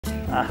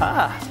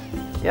Aha.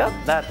 Yep,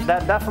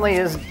 that definitely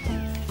is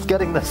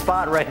getting the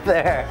spot right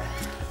there.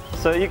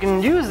 So you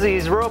can use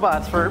these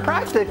robots for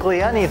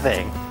practically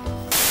anything.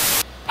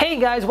 Hey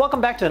guys,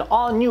 welcome back to an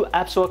all-new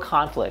episode of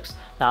Conflicts.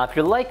 Now, if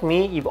you're like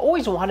me, you've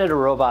always wanted a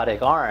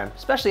robotic arm,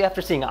 especially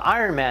after seeing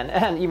Iron Man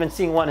and even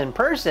seeing one in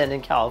person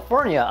in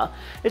California.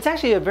 It's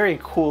actually a very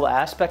cool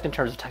aspect in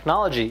terms of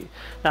technology.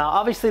 Now,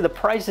 obviously the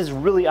price is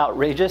really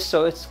outrageous,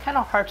 so it's kind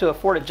of hard to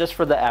afford it just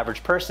for the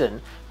average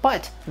person.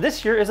 But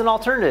this here is an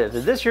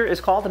alternative. This here is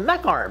called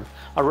mechArm,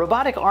 a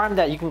robotic arm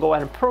that you can go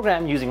ahead and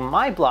program using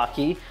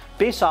myblocky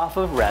based off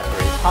of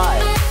Raspberry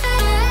Pi.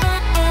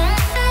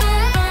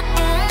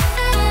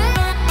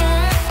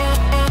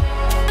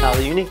 Now,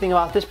 the unique thing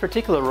about this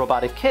particular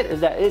robotic kit is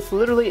that it's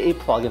literally a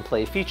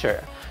plug-and-play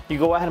feature. You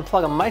go ahead and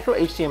plug a micro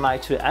HDMI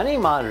to any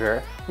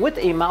monitor with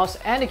a mouse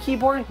and a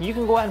keyboard. You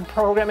can go ahead and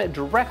program it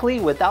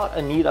directly without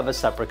a need of a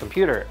separate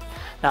computer.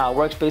 Now, it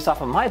works based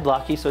off of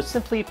myblocky, so it's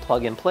simply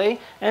plug and play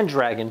and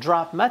drag and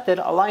drop method,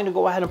 allowing you to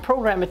go ahead and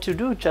program it to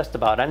do just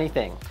about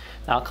anything.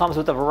 Now, it comes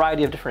with a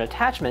variety of different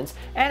attachments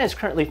and is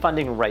currently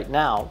funding right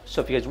now.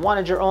 So if you guys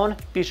wanted your own,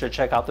 be sure to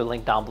check out the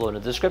link down below in the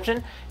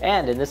description.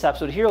 And in this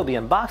episode here, we'll be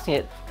unboxing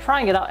it,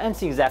 trying it out, and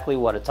seeing exactly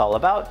what it's all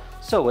about.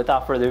 So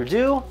without further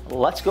ado,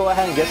 let's go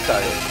ahead and get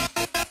started.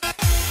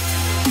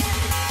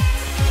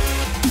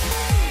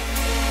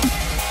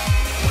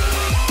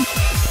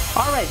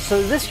 Alright,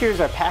 so this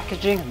here's our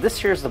packaging. This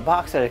here's the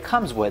box that it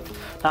comes with.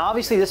 Now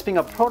obviously this being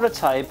a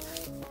prototype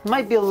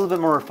might be a little bit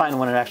more refined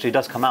when it actually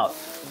does come out.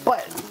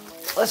 But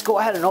let's go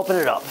ahead and open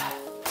it up.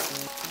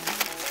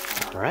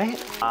 Alright,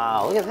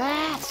 look at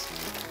that!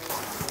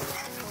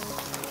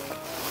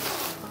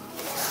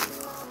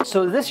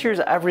 So this here's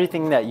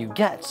everything that you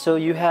get. So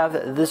you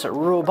have this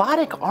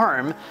robotic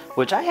arm,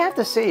 which I have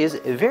to say is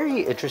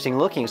very interesting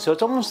looking. So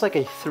it's almost like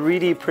a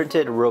 3D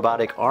printed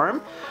robotic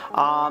arm.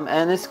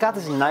 And it's got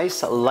this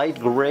nice light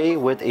gray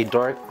with a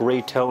dark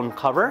gray tone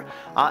cover.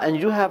 And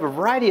you do have a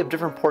variety of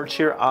different ports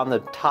here on the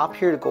top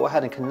here to go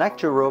ahead and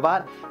connect your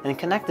robot and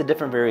connect the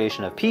different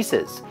variation of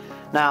pieces.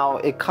 Now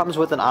it comes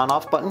with an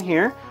on-off button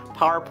here,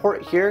 power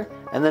port here,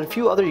 and then a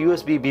few other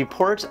USB-B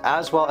ports,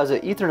 as well as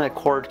an Ethernet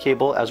cord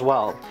cable as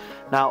well.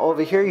 Now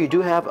over here you do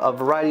have a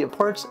variety of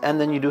ports,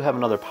 and then you do have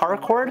another power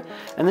cord,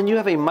 and then you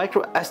have a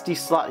micro SD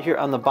slot here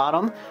on the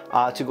bottom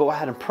to go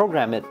ahead and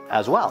program it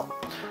as well.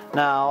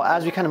 Now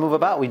as we kind of move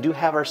about, we do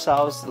have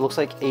ourselves, it looks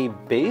like a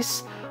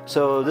base.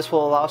 So this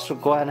will allow us to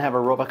go ahead and have a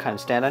robot kind of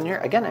stand on here.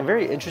 Again, a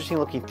very interesting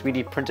looking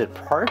 3D printed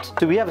part.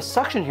 So we have a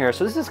suction here.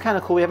 So this is kind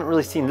of cool. We haven't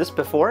really seen this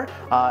before.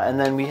 And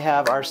then we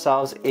have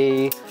ourselves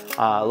a,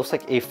 looks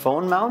like a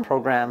phone mount.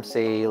 Program,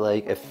 say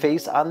like a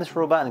face on this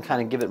robot and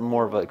kind of give it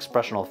more of an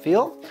expressional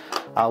feel.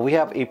 We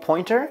have a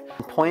pointer,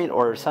 point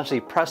or essentially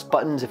press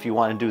buttons if you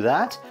want to do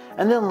that.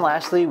 And then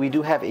lastly, we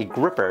do have a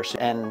gripper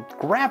and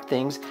grab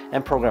things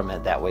and program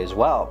it that way as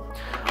well.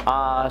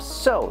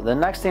 So the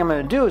next thing I'm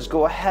going to do is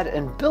go ahead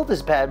and build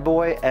this bad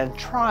boy and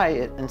try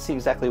it and see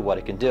exactly what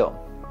it can do.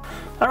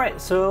 Alright,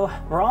 so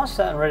we're all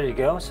set and ready to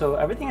go. So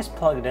everything is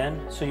plugged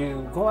in. So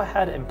you go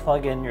ahead and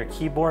plug in your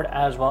keyboard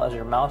as well as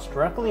your mouse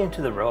directly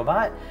into the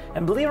robot.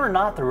 And believe it or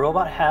not, the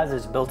robot has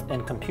this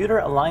built-in computer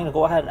allowing you to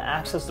go ahead and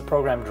access the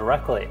program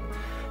directly.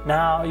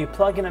 Now you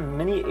plug in a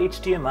mini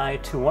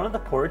HDMI to one of the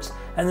ports,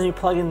 and then you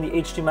plug in the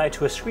HDMI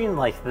to a screen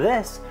like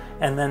this,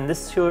 and then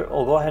this here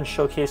will go ahead and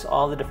showcase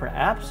all the different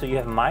apps. So you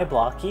have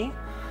myblocky.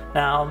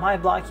 Now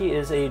myblocky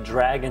is a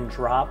drag and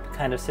drop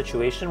kind of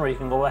situation where you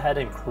can go ahead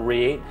and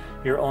create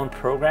your own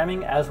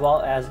programming as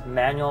well as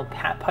manual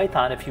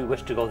Python if you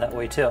wish to go that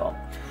way too.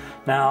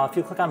 Now if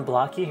you click on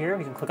Blocky here,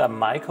 we can click on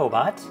My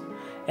Cobot,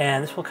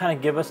 and this will kind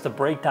of give us the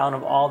breakdown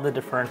of all the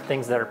different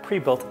things that are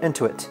pre-built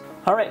into it.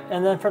 Alright,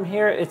 and then from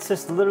here it's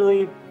just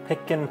literally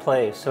pick and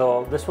play.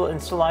 So this will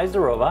initialize the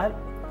robot,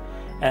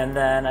 and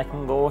then I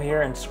can go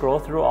here and scroll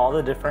through all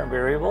the different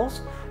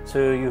variables.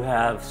 So you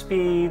have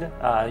speed,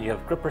 you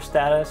have gripper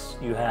status,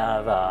 you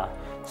have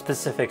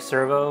specific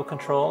servo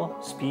control,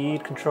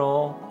 speed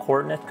control,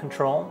 coordinate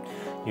control.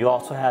 You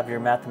also have your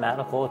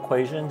mathematical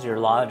equations, your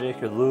logic,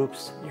 your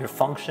loops, your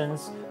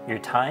functions, your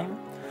time.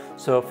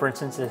 So for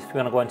instance, if you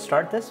want to go and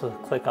start this, we'll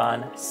click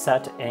on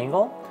set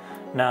angle.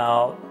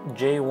 Now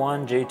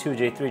J1, J2,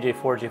 J3,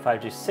 J4,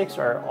 J5, J6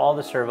 are all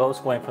the servos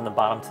going from the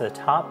bottom to the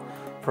top.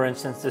 For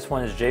instance, this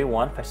one is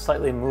J1. If I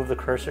slightly move the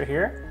cursor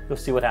here, you'll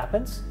see what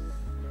happens.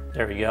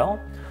 There we go.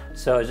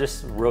 So I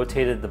just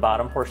rotated the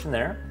bottom portion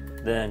there.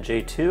 Then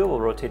J2 will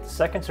rotate the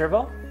second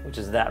servo, which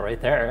is that right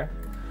there.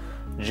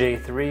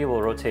 J3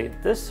 will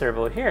rotate this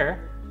servo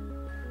here.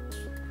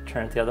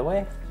 Turn it the other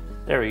way.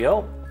 There we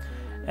go.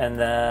 And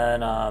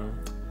then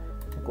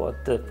we'll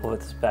pull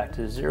this back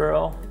to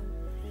 0.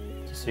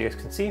 So you guys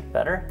can see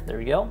better. There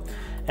we go.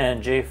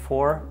 And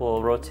J4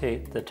 will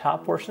rotate the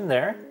top portion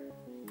there.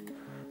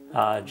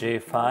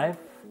 J5.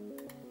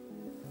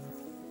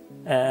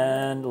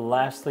 And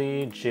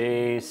lastly,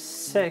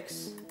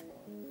 J6.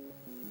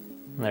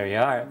 There you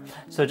are.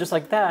 So just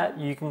like that,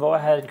 you can go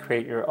ahead and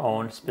create your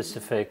own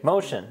specific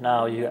motion.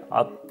 Now you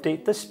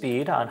update the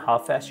speed on how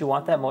fast you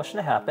want that motion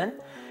to happen.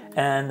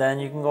 And then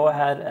you can go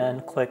ahead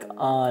and click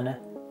on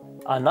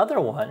another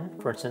one.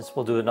 For instance,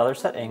 we'll do another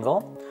set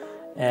angle,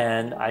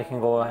 and I can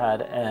go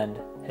ahead and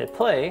hit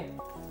play,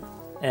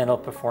 and it'll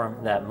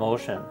perform that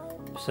motion.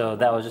 So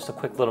that was just a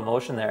quick little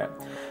motion there.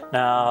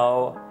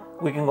 Now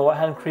we can go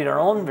ahead and create our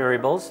own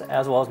variables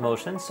as well as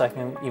motions. So I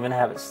can even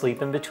have it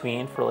sleep in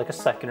between for like a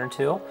second or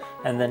two,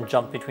 and then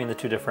jump between the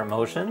two different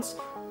motions.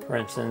 For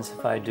instance,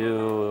 if I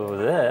do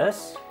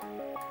this,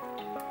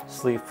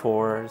 sleep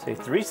for say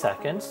 3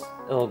 seconds,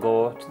 it'll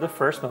go to the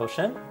first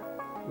motion,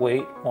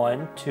 wait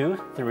 1, 2,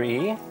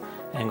 3,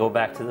 and go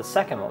back to the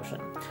second motion.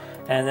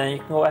 And then you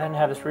can go ahead and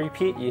have this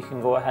repeat. You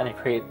can go ahead and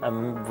create a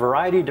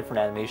variety of different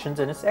animations,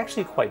 and it's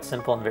actually quite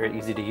simple and very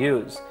easy to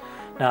use.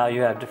 Now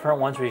you have different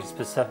ones where you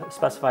can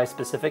specify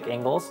specific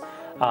angles.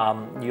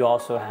 You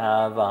also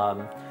have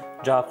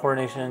jaw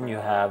coordination, you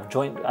have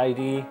joint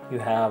ID, you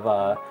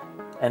have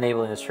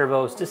enabling the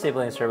servos,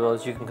 disabling the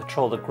servos. You can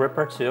control the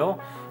gripper too.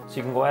 So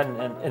you can go ahead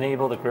and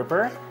enable the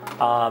gripper.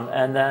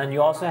 And then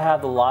you also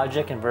have the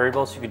logic and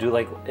variables. You could do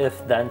like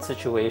if-then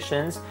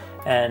situations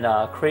and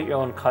create your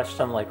own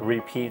custom like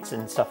repeats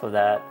and stuff of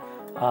that,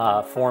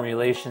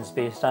 formulations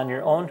based on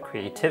your own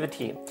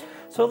creativity.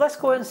 So let's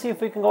go ahead and see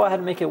if we can go ahead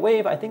and make it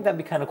wave. I think that'd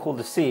be kind of cool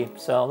to see.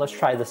 So let's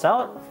try this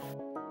out.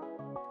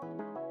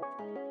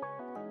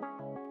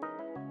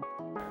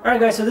 Alright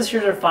guys, so this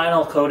here's our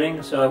final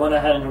coding. So I went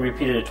ahead and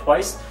repeated it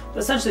twice. But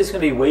essentially it's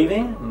going to be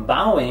waving,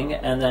 bowing,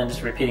 and then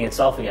just repeating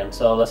itself again.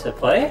 So let's hit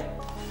play.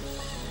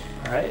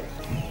 Alright,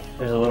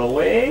 there's a little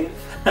wave.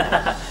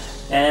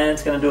 And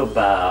it's going to do a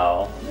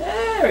bow.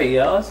 There we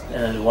go.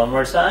 And then one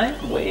more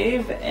time,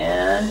 wave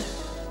and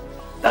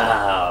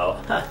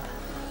bow.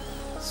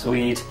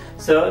 Sweet.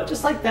 So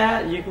just like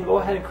that, you can go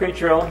ahead and create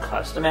your own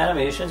custom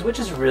animations, which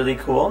is really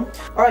cool.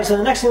 Alright, so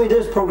the next thing we did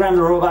is program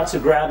the robot to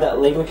grab that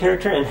Lego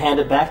character and hand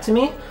it back to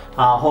me.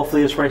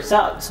 Hopefully this works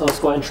out. So let's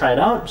go ahead and try it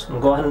out. So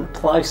I'm going to go ahead and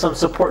apply some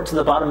support to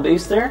the bottom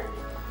base there.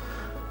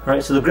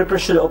 Alright, so the gripper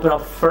should open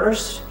up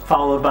first,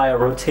 followed by a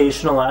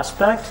rotational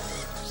aspect,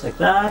 just like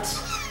that.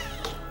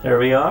 There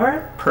we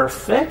are.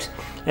 Perfect.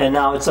 And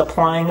now it's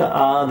applying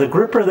the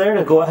gripper there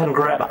to go ahead and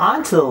grab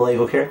onto the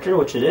Lego character,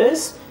 which it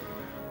is.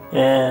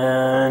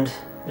 And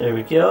there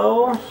we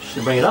go.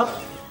 Should bring it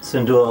up. It's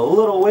going to do a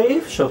little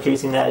wave,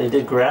 showcasing that it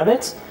did grab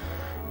it.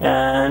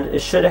 And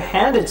it should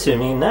hand it to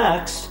me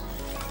next.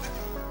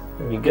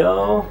 There we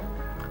go.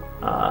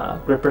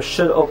 Gripper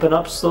should open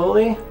up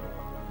slowly.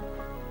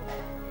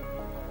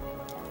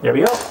 There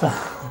we go.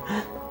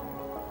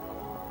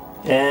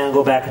 And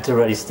go back into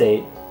ready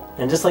state.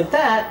 And just like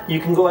that, you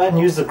can go ahead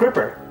and use the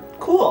gripper.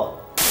 Cool.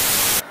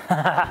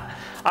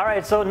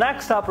 Alright, so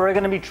next up we're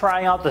going to be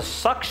trying out the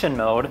suction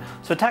mode.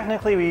 So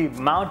technically we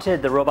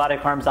mounted the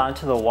robotic arms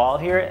onto the wall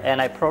here,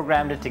 and I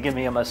programmed it to give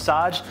me a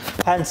massage,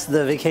 hence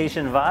the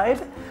vacation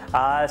vibe.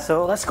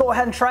 So let's go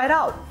ahead and try it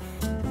out.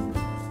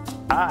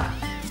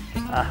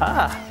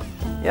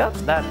 Yep,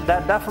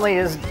 that definitely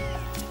is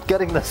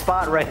getting the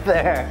spot right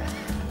there.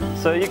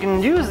 So you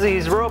can use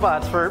these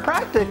robots for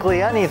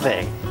practically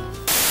anything.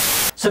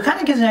 So it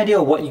kind of gives an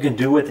idea of what you can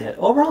do with it.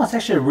 Overall, it's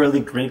actually a really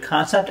great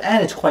concept,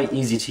 and it's quite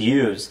easy to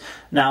use.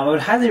 Now, I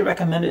would highly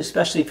recommend it,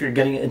 especially if you're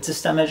getting into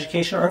STEM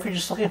education, or if you're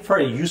just looking for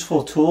a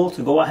useful tool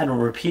to go ahead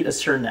and repeat a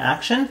certain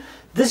action.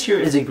 This here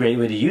is a great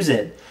way to use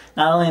it.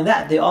 Not only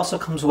that, they also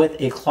comes with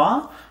a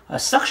claw, a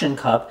suction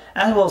cup,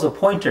 as well as a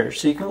pointer.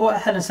 So you can go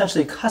ahead and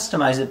essentially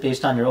customize it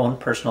based on your own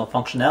personal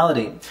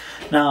functionality.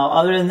 Now,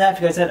 other than that,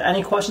 if you guys had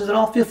any questions at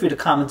all, feel free to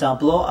comment down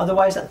below.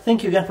 Otherwise,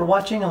 thank you again for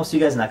watching, and we'll see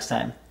you guys next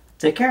time.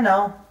 Take care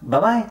now. Bye-bye.